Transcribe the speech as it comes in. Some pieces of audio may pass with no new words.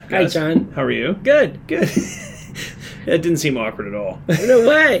Hi, John. How are you? Good. Good. That didn't seem awkward at all. No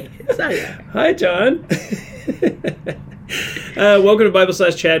way. Hi, John. Welcome to Bible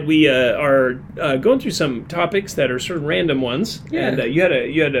 / Chad. We are going through some topics that are sort of random ones. Yeah. And you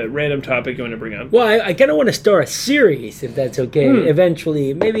had a random topic you want to bring up. Well, I kind of want to start a series, if that's okay.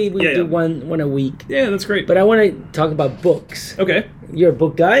 Eventually, maybe we do one a week. Yeah, that's great. But I want to talk about books. Okay. You're a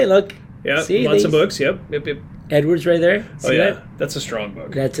book guy. Look. Yeah. See, lots of books. Yep. Edwards right there. See yeah. that? That's a strong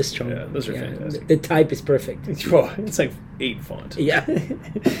book. That's a strong. Yeah, those are fantastic. The type is perfect. It's like 8 font. Yeah.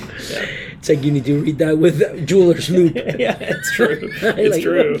 It's like you need to read that with jeweler's loop. Yeah, it's true. It's like,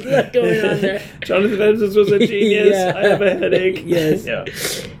 true. What's going on there? Jonathan Edwards was a genius. Yeah. I have a headache. Yes. Yeah.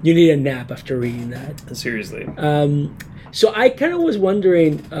 You need a nap after reading that. Seriously. So I kind of was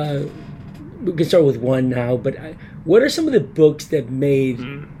wondering, we can start with one now, but what are some of the books that made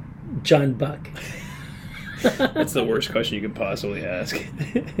John Buck? That's the worst question you could possibly ask.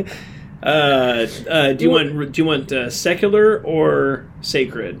 Do you want secular or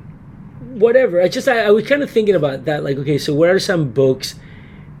sacred? Whatever. I was kind of thinking about that. Like, okay, so what are some books?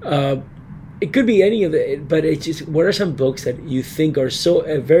 It could be any of it, but it's just what are some books that you think are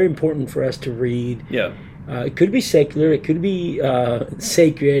so very important for us to read? Yeah. It could be secular. It could be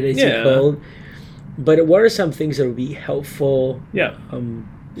sacred, as you called. But what are some things that would be helpful? Yeah.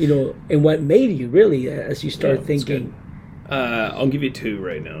 And what made you really, as you start thinking? I'll give you 2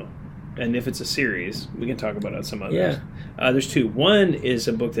 right now. And if it's a series, we can talk about some others. Yeah. There's 2. One is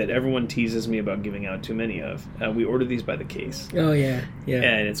a book that everyone teases me about giving out too many of. We order these by the case. Oh, yeah. Yeah.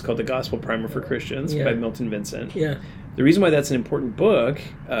 And it's called The Gospel Primer for Christians by Milton Vincent. Yeah. The reason why that's an important book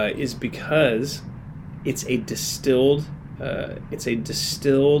is because it's a distilled,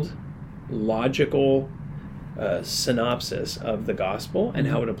 logical synopsis of the gospel and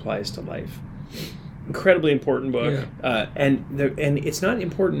how it applies to life. Incredibly important book, and it's not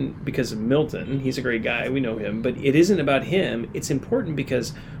important because of Milton. He's a great guy, we know him, but it isn't about him. It's important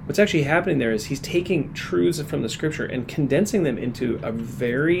because what's actually happening there is he's taking truths from the scripture and condensing them into a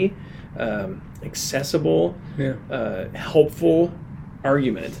very accessible, helpful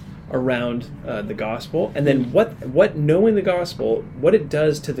argument around the gospel, and then what knowing the gospel, what it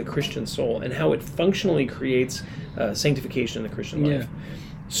does to the Christian soul, and how it functionally creates sanctification in the Christian life.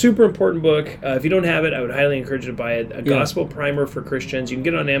 Super important book. If you don't have it, I would highly encourage you to buy it. A Gospel Primer for Christians. You can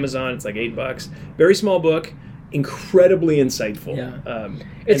get it on Amazon. It's like $8. Very small book. Incredibly insightful.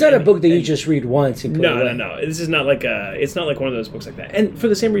 It's not a book that you just read once and put away. No. This is not like it's not like one of those books like that. And for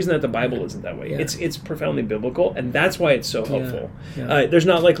the same reason that the Bible isn't that way. It's profoundly biblical, and that's why it's so helpful. There's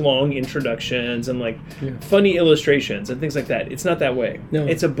not like long introductions and like funny illustrations and things like that. It's not that way. No.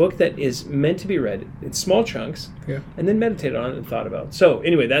 It's a book that is meant to be read in small chunks and then meditated on and thought about. So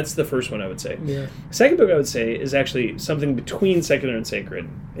anyway, that's the first one I would say. The second book I would say is actually something between secular and sacred,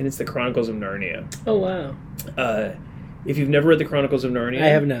 and it's the Chronicles of Narnia. Oh, wow. If you've never read the Chronicles of Narnia... I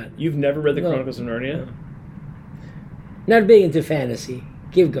have not. You've never read the Chronicles of Narnia? No. Not big into fantasy.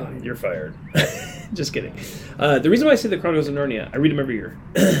 Keep going. You're fired. Just kidding. The reason why I say the Chronicles of Narnia, I read them every year.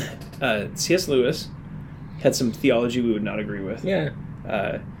 C.S. Lewis had some theology we would not agree with. Yeah.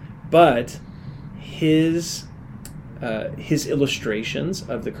 But his illustrations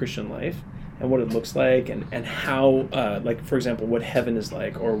of the Christian life and what it looks like, and how, like, for example, what heaven is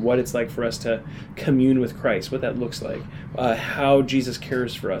like, or what it's like for us to commune with Christ, what that looks like, how Jesus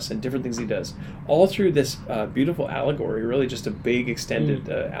cares for us, and different things he does, all through this beautiful allegory, really just a big extended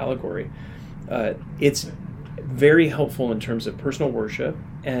allegory. It's very helpful in terms of personal worship,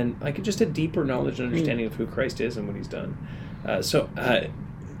 and like just a deeper knowledge and understanding of who Christ is and what he's done.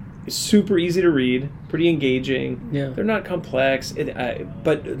 It's super easy to read, pretty engaging. They're not complex,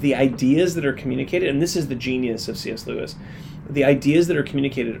 but the ideas that are communicated, and this is the genius of C.S. Lewis, the ideas that are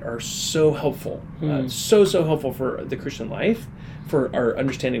communicated are so helpful, so helpful for the Christian life, for our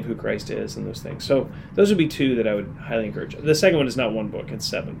understanding of who Christ is and those things. So those would be 2 that I would highly encourage. The second one is not 1 book, it's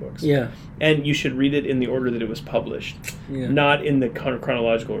 7 books. And you should read it in the order that it was published, not in the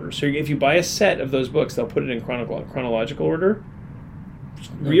chronological order. So if you buy a set of those books, they'll put it in chronological order.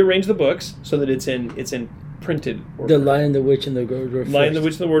 Rearrange the books so that it's in printed order. The Lion, the Witch, and the Wardrobe. Lion, the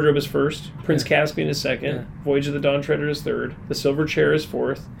Witch, and the Wardrobe is first. Prince Caspian is second. Voyage of the Dawn Treader is third. The Silver Chair is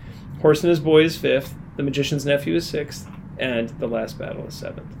fourth. Horse and His Boy is fifth. The Magician's Nephew is sixth. And The Last Battle is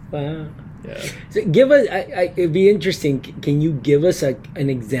seventh. Wow. Yeah. So give us. It'd be interesting. Can you give us an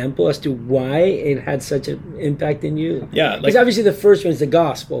example as to why it had such an impact in you? Yeah, because obviously the first one is the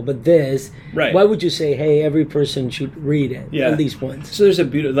gospel, but this. Right. Why would you say, hey, every person should read it at least once? So there's a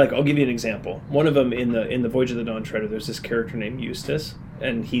beautiful. Like, I'll give you an example. One of them in the Voyage of the Dawn Treader, there's this character named Eustace,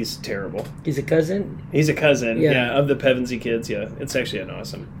 and he's terrible. He's a cousin? He's a cousin, yeah, of the Pevensey kids, yeah. It's actually an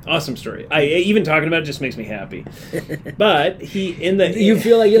awesome story. Even talking about it just makes me happy. But you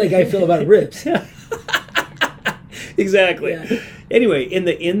feel like I feel about Rips. Exactly. Yeah. Anyway,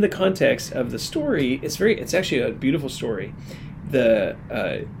 in the context of the story, it's actually a beautiful story.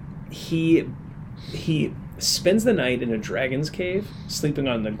 He spends the night in a dragon's cave, sleeping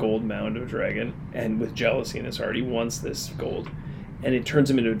on the gold mound of a dragon, and with jealousy in his heart, he wants this gold, and it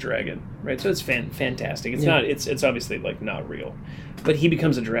turns him into a dragon, right? So it's fantastic. It's not. It's obviously like not real, but he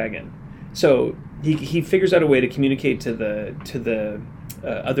becomes a dragon. So he figures out a way to communicate to the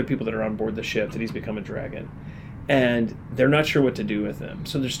other people that are on board the ship that he's become a dragon. And they're not sure what to do with him.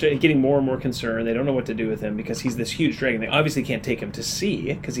 So they're getting more and more concerned. They don't know what to do with him because he's this huge dragon. They obviously can't take him to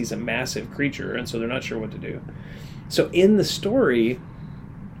sea because he's a massive creature, and so they're not sure what to do. So in the story,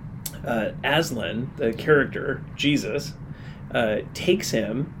 Aslan, the character, Jesus, takes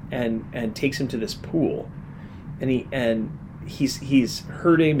him and takes him to this pool. And he's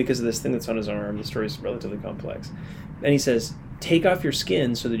hurting because of this thing that's on his arm. The story's relatively complex. And he says, take off your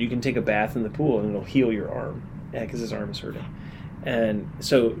skin so that you can take a bath in the pool and it'll heal your arm. Yeah, because his arm is hurting. And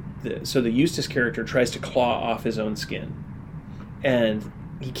so the Eustace character tries to claw off his own skin. And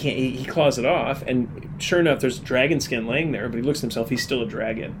he can't. He claws it off, and sure enough, there's dragon skin laying there, but he looks at himself, he's still a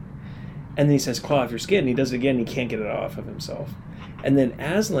dragon. And then he says, claw off your skin. And he does it again, he can't get it off of himself. And then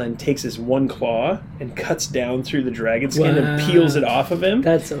Aslan takes his one claw and cuts down through the dragon skin and peels it off of him.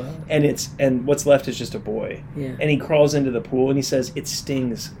 That's and what's left is just a boy. Yeah. And he crawls into the pool and he says, it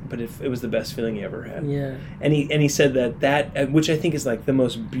stings, but it was the best feeling he ever had. Yeah. And he said that which I think is like the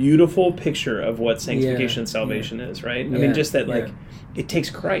most beautiful picture of what sanctification and salvation is, right? I mean, just that it takes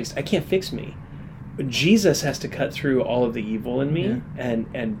Christ. I can't fix me. But Jesus has to cut through all of the evil in me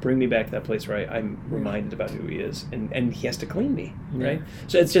and bring me back to that place where I'm reminded about who he is, and he has to clean me, right?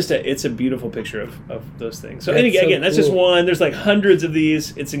 So it's a beautiful picture of those things. So that's just one. There's like hundreds of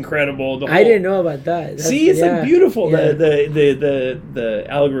these. It's incredible. I didn't know about that. It's like beautiful. Yeah. The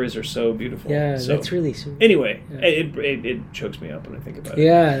allegories are so beautiful. Yeah, so, that's really sweet. Anyway, it chokes me up when I think about it.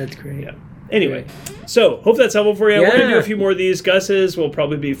 Yeah, that's great. Yeah. Anyway, so hope that's helpful for you. We're going to do a few more of these. Gus's will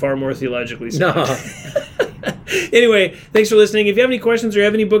probably be far more theologically sound. No. Anyway, thanks for listening. If you have any questions or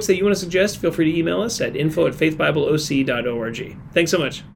have any books that you want to suggest, feel free to email us at info@faithbibleoc.org. Thanks so much.